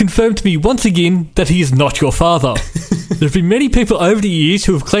 who confirmed to me once again that he is not your father. There have been many people over the years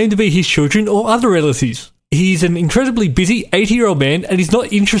who have claimed to be his children or other relatives. He's an incredibly busy 80-year-old man and he's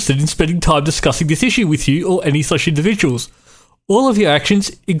not interested in spending time discussing this issue with you or any such individuals. All of your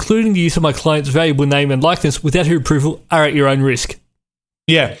actions, including the use of my client's valuable name and likeness without her approval, are at your own risk.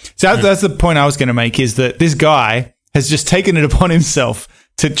 Yeah. So that's the point I was going to make, is that this guy has just taken it upon himself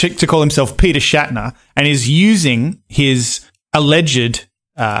to call himself Peter Shatner and is using his alleged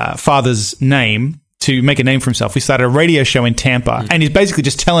father's name to make a name for himself. He started a radio show in Tampa and he's basically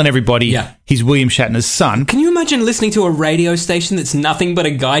just telling everybody he's William Shatner's son. Can you imagine listening to a radio station that's nothing but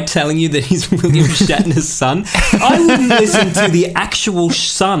a guy telling you that he's William Shatner's son? I wouldn't listen to the actual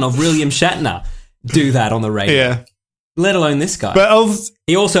son of William Shatner do that on the radio. Yeah. Let alone this guy. But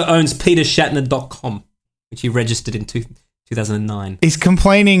he also owns petershatner.com, which he registered in 2009. he's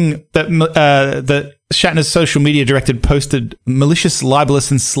complaining that that Shatner's social media director posted malicious,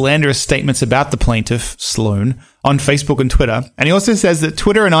 libelous, and slanderous statements about the plaintiff, Sloan, on Facebook and Twitter. And he also says that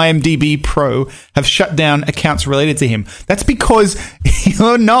Twitter and IMDb Pro have shut down accounts related to him. That's because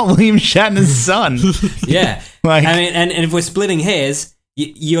you're not William Shatner's son. Yeah. Like- I mean, and if we're splitting hairs,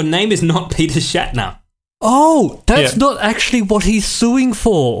 your name is not Peter Shatner. Oh, that's Yeah. not actually what he's suing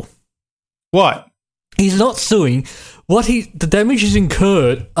for. What? He's not suing. The damages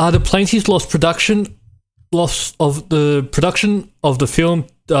incurred are the plaintiff's loss of the production of the film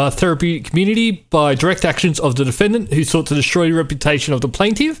therapeutic community by direct actions of the defendant who sought to destroy the reputation of the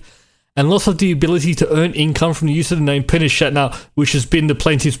plaintiff, and loss of the ability to earn income from the use of the name Peter Shatner, which has been the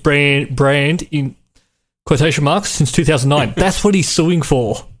plaintiff's brand in quotation marks since 2009. That's what he's suing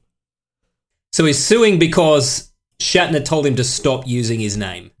for. So he's suing because Shatner told him to stop using his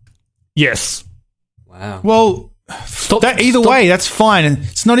name. Yes. Wow. Well, either way, that's fine.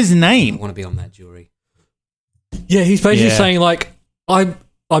 It's not his I name. want to be on that jury. Yeah, he's basically Yeah. saying like I'm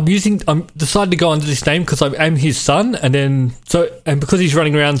decided to go under this name because I am his son, and because he's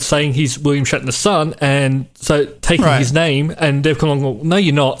running around saying he's William Shatner's son, and so taking Right. his name, and they've come along. Well, no,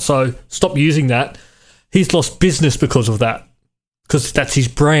 you're not. So stop using that. He's lost business because of that, because that's his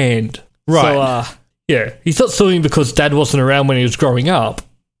brand. Right. So, he's not suing because Dad wasn't around when he was growing up.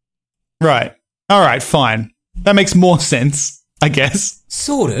 Right. All right, fine. That makes more sense, I guess.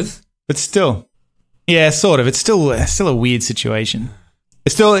 Sort of. But still. Yeah, sort of. It's still a weird situation.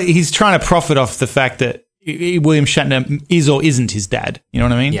 It's still, he's trying to profit off the fact that William Shatner is or isn't his dad. You know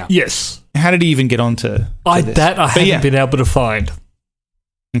what I mean? Yeah. Yes. How did he even get onto this? That I haven't been able to find.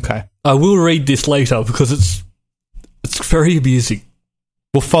 Okay. I will read this later because it's very amusing.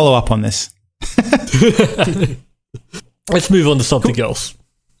 We'll follow up on this. Let's move on to something else.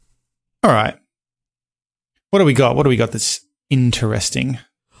 All right. What do we got? What do we got that's interesting?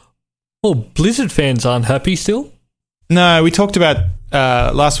 Well, Blizzard fans aren't happy still. No, we talked about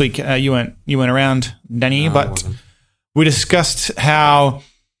last week. You weren't around, Danny, No, I but wasn't. we discussed how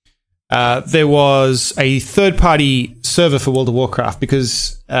there was a third-party server for World of Warcraft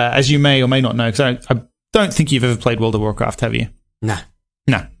because, as you may or may not know, because I don't think you've ever played World of Warcraft, have you? Nah.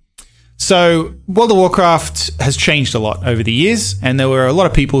 No. So World of Warcraft has changed a lot over the years, and there were a lot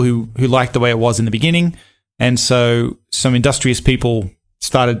of people who liked the way it was in the beginning, and so some industrious people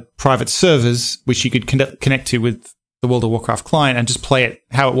started private servers which you could connect to with the World of Warcraft client and just play it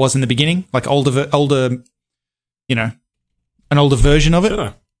how it was in the beginning, like older, you know, an older version of it.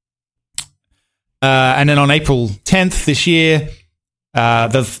 Sure. And then on April 10th this year,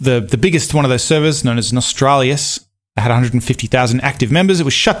 the biggest one of those servers, known as Nostralius, had 150,000 active members. It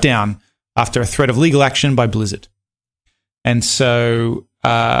was shut down after a threat of legal action by Blizzard. And so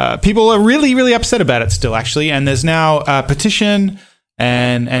people are really, really upset about it still, actually. And there's now a petition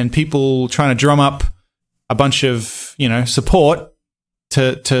and people trying to drum up a bunch of, support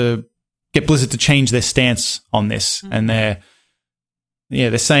to get Blizzard to change their stance on this. And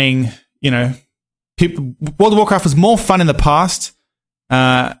they're saying, World of Warcraft was more fun in the past.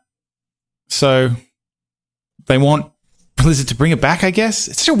 So they want Blizzard to bring it back, I guess.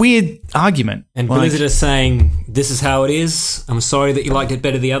 It's such a weird argument. And Blizzard is saying, this is how it is. I'm sorry that you liked it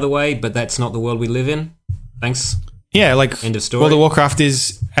better the other way, but that's not the world we live in. Thanks. Yeah, like end of story. World of Warcraft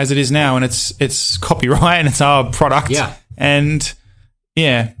is as it is now, and it's copyright and it's our product. Yeah. And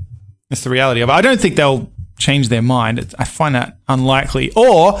yeah, that's the reality of it. I don't think they'll change their mind. I find that unlikely.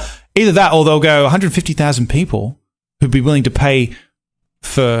 Or either that or they'll go 150,000 people who'd be willing to pay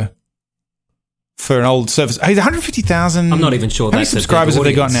for an old service. 150,000. I'm not even sure how many that's subscribers a big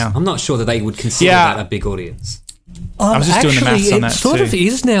have they got audience. now? I'm not sure that they would consider that a big audience. I was just doing the maths on that It sort too. of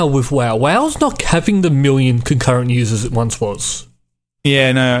is now with WoW. WoW's not having the million concurrent users it once was.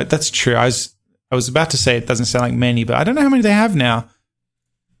 Yeah, no, that's true. I was about to say it doesn't sound like many, but I don't know how many they have now.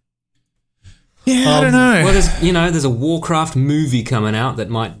 Yeah, I don't know. Well, there's a Warcraft movie coming out that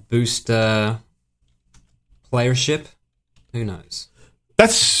might boost playership. Who knows?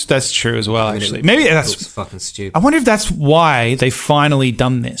 That's true as well, actually. It Maybe looks that's fucking stupid. I wonder if that's why they finally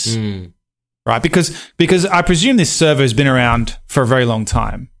done this. Right? Because I presume this server has been around for a very long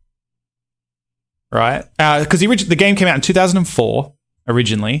time. Right? Because the game came out in 2004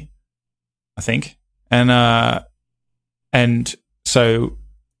 originally, I think. And so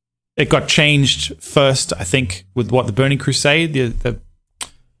it got changed first, I think, with the Burning Crusade, the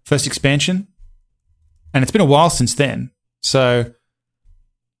first expansion. And it's been a while since then. So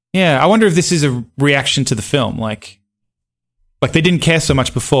yeah, I wonder if this is a reaction to the film, like they didn't care so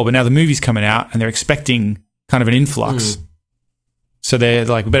much before, but now the movie's coming out and they're expecting kind of an influx. So they're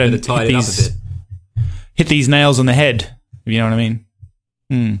like, we better tie it up a bit. Hit these nails on the head, if you know what I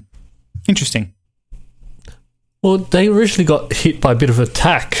mean. Interesting. Well, they originally got hit by a bit of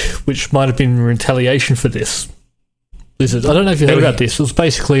attack, which might have been in retaliation for this. Blizzard. I don't know if you heard about this. It was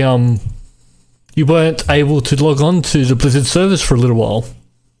basically you weren't able to log on to the Blizzard servers for a little while.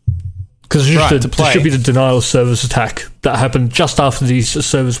 Because it's just a distributed denial of service attack that happened just after these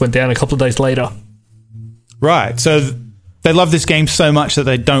servers went down a couple of days later. Right. So they love this game so much that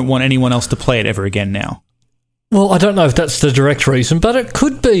they don't want anyone else to play it ever again now. Well, I don't know if that's the direct reason, but it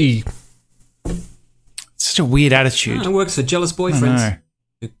could be. It's such a weird attitude. It works for jealous boyfriends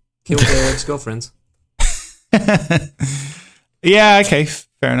who kill their ex-girlfriends. Yeah, okay,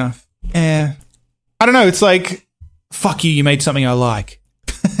 fair enough. Yeah. I don't know, it's like, fuck you made something I like.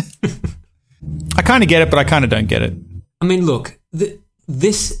 I kind of get it, but I kind of don't get it. I mean, look,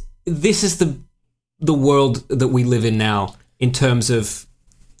 this is the world that we live in now in terms of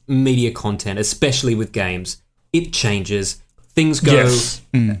media content, especially with games. It changes. Things go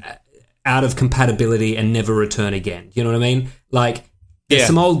out of compatibility and never return again. You know what I mean? Like, there's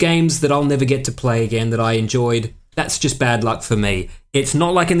some old games that I'll never get to play again that I enjoyed. That's just bad luck for me. It's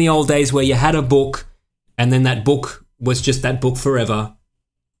not like in the old days where you had a book and then that book was just that book forever.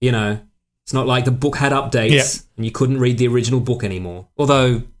 It's not like the book had updates and you couldn't read the original book anymore.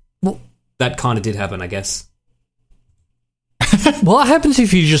 Although, that kind of did happen, I guess. What happens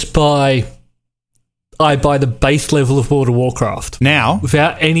if you just buy I buy the base level of World of Warcraft Now,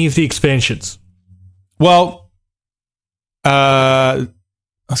 without any of the expansions? well, I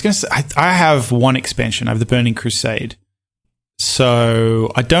was going to say, I have one expansion. I have the Burning Crusade.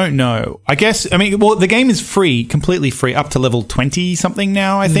 So I don't know. I guess, the game is free, completely free, up to level 20 something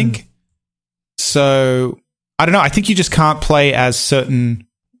now, I think. So I don't know. I think you just can't play as certain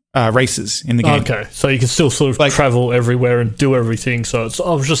races in the game. Okay, so you can still sort of travel everywhere and do everything. So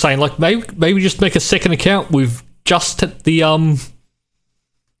I was just saying, like, maybe just make a second account with just the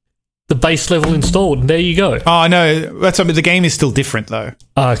base level installed, and there you go. Oh, no. The game is still different, though.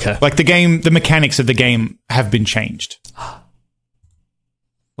 Okay. Like, the mechanics of the game have been changed.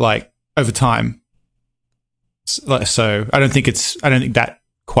 Like, over time. So I don't think that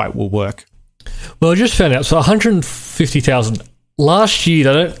quite will work. Well, I just found out. So 150,000 last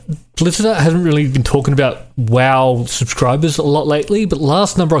year. Blizzard hasn't really been talking about WoW subscribers a lot lately, but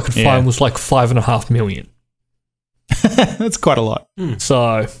last number I could find was like 5.5 million. That's quite a lot.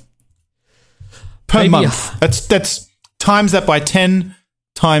 So per month. That's times that by 10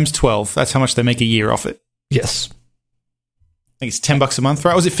 times 12. That's how much they make a year off it. Yes. I think it's $10 a month,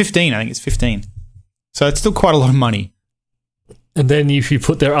 right? Or was it 15? I think it's 15. So it's still quite a lot of money. And then if you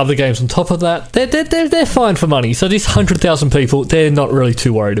put their other games on top of that, they're fine for money. So these 100,000 people, they're not really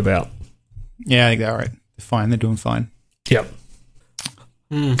too worried about. Yeah, I think they're all right. They're fine. They're doing fine. Yep.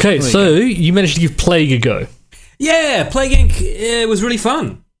 Okay, so you managed to give Plague a go. Yeah, Plague Inc. It was really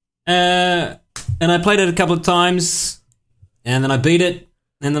fun. And I played it a couple of times, and then I beat it,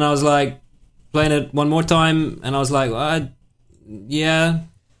 and then I was like, playing it one more time, and I was like, I'm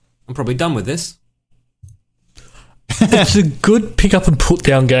probably done with this. It's a good pick up and put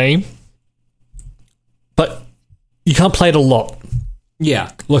down game, but you can't play it a lot.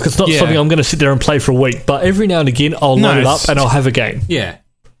 Yeah. Like, it's not something I'm going to sit there and play for a week, but every now and again I'll load it up and I'll have a game. Yeah.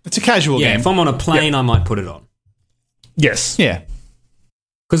 It's a casual game. If I'm on a plane, I might put it on. Yes. Yeah.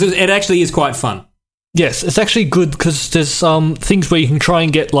 Because it actually is quite fun. Yes, it's actually good because there's things where you can try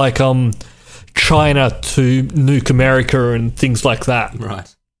and get like China to nuke America and things like that.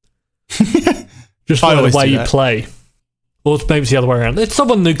 Right. Just by the way you play. Or maybe it's the other way around. It's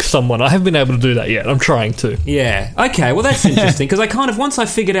someone nukes someone. I haven't been able to do that yet. I'm trying to. Yeah. Okay, well that's interesting because once I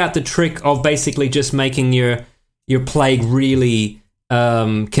figured out the trick of basically just making your plague really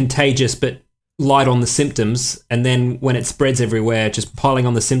contagious but light on the symptoms, and then when it spreads everywhere, just piling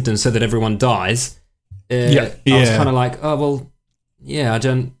on the symptoms so that everyone dies. I was kind of like, oh, well, yeah, I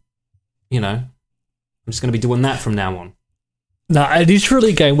don't, I'm just going to be doing that from now on. No, it is really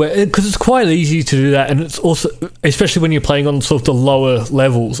a game where, because it's quite easy to do that, and it's also, especially when you're playing on sort of the lower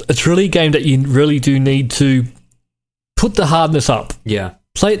levels, it's really a game that you really do need to put the hardness up. Yeah.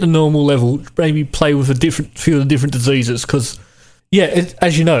 Play at the normal level, maybe play with few of the different diseases, because,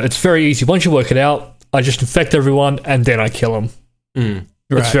 as you know, it's very easy. Once you work it out, I just infect everyone, and then I kill them.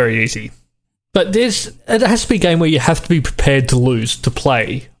 It's very easy. But it has to be a game where you have to be prepared to lose, to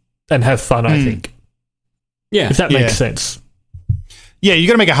play, and have fun, I think. Yeah. If that makes sense. Yeah, you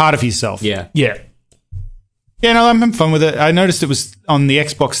got to make it harder for yourself. Yeah. Yeah, no, I'm having fun with it. I noticed it was on the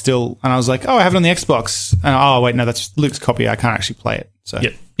Xbox still, and I was like, oh, I have it on the Xbox. And oh, wait, no, that's Luke's copy. I can't actually play it. So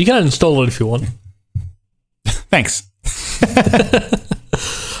yeah, you can install it if you want. Thanks.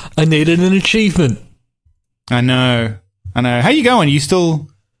 I needed an achievement. I know. How you going? You still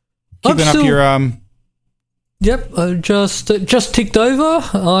keeping up your Yep, I just ticked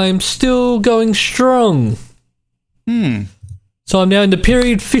over. I'm still going strong. So I'm now in the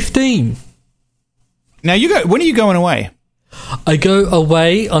period 15. Now when are you going away? I go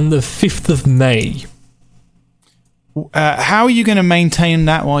away on the 5th of May. How are you going to maintain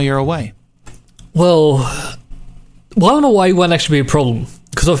that while you're away? Well, while I'm away won't actually be a problem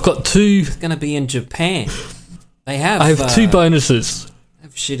because I've got two. It's going to be in Japan. I have two bonuses. I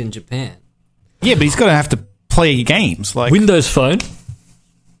have shit in Japan. Yeah, but he's going to have to play games like Windows Phone.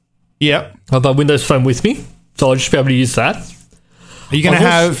 Yep. I have my Windows Phone with me, so I'll just be able to use that. Are you going to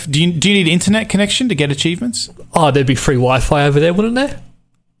have... Do you need internet connection to get achievements? Oh, there'd be free Wi-Fi over there, wouldn't there?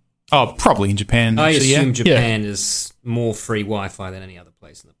 Oh, probably in Japan. I actually, assume Japan is more free Wi-Fi than any other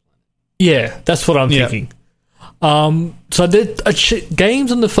place on the planet. Yeah, that's what I'm thinking. So games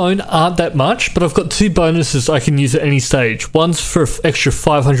on the phone aren't that much, but I've got two bonuses I can use at any stage. One's for extra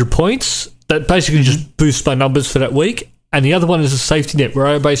 500 points that basically just boosts my numbers for that week, and the other one is a safety net where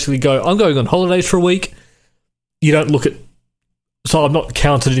I basically go, I'm going on holidays for a week. You don't look at... So I'm not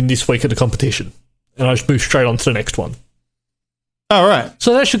counted in this week at the competition, and I just move straight on to the next one. All right.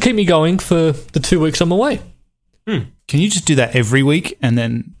 So that should keep me going for the 2 weeks I'm away. Can you just do that every week and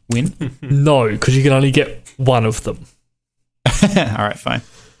then win? No, because you can only get one of them. All right, fine.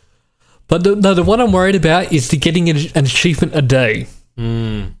 But the one I'm worried about is the getting an achievement a day.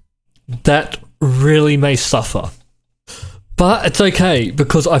 That really may suffer. But it's okay,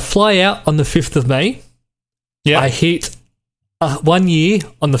 because I fly out on the 5th of May. Yeah. I hit 1 year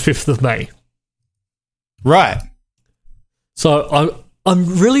on the 5th of May. Right. So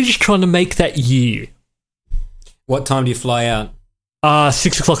I'm really just trying to make that year. What time do you fly out?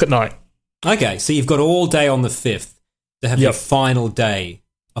 6 o'clock at night. Okay, so you've got all day on the 5th to have your final day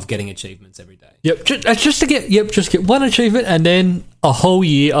of getting achievements every day. Yep, just get one achievement, and then a whole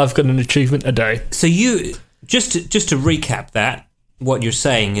year I've got an achievement a day. So you just to recap that, what you're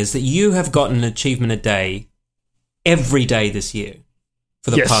saying is that you have gotten an achievement a day every day this year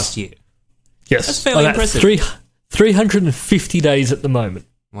for the past year. Yes, that's fairly impressive. 350 days at the moment.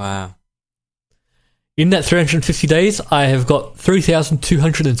 Wow. In that 350 days, I have got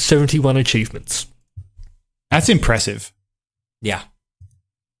 3,271 achievements. That's impressive. Yeah.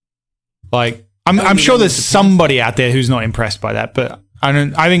 Like, I'm sure there's somebody out there who's not impressed by that, but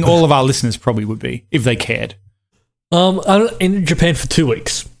I think all of our listeners probably would be if they cared. I'm in Japan for 2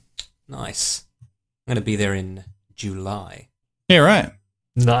 weeks. Nice. I'm going to be there in July. Yeah, right.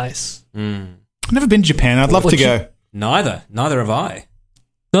 Nice. I've never been to Japan. I'd love to go. Neither have I.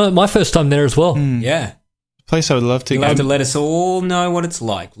 No, my first time there as well. Yeah. Place I would love to You'll go. have to let us all know what it's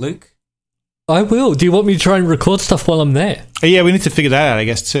like, Luke. I will. Do you want me to try and record stuff while I'm there? Yeah, we need to figure that out, I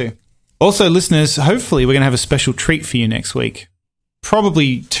guess, too. Also, listeners, hopefully we're going to have a special treat for you next week.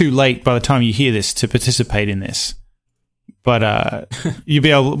 Probably too late by the time you hear this to participate in this. But you'll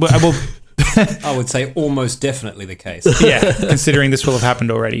be able... I would say almost definitely the case. Yeah, considering this will have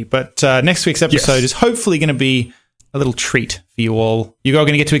happened already. But next week's episode is hopefully going to be a little treat for you all. You all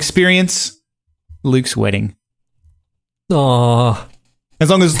going to get to experience Luke's wedding. Aww. As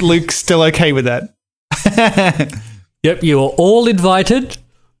long as Luke's still okay with that. Yep, you are all invited.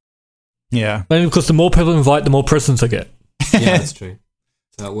 Yeah. Maybe because the more people invite, the more presents I get. Yeah, that's true.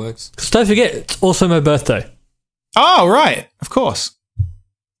 That's how it works. Because don't forget, it's also my birthday. Oh, right. Of course.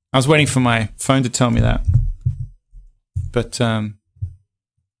 I was waiting for my phone to tell me that. But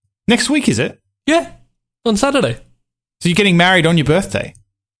next week, is it? Yeah, on Saturday. So you're getting married on your birthday?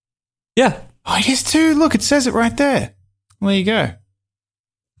 Yeah. Oh, it is too. Look, it says it right there. Well, there you go.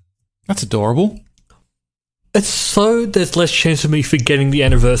 That's adorable. It's so there's less chance of me forgetting the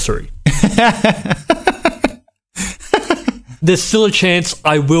anniversary. There's still a chance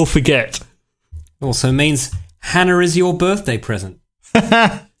I will forget. Also means Hannah is your birthday present.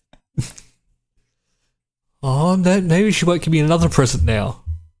 Oh, maybe she won't give me another present now.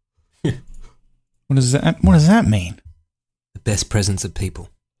 What does that mean? The best presents of people.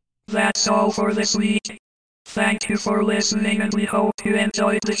 That's all for this week. Thank you for listening, and we hope you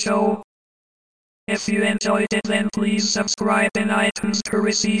enjoyed the show. If you enjoyed it, then please subscribe in iTunes to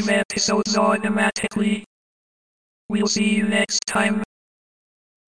receive episodes automatically. We'll see you next time.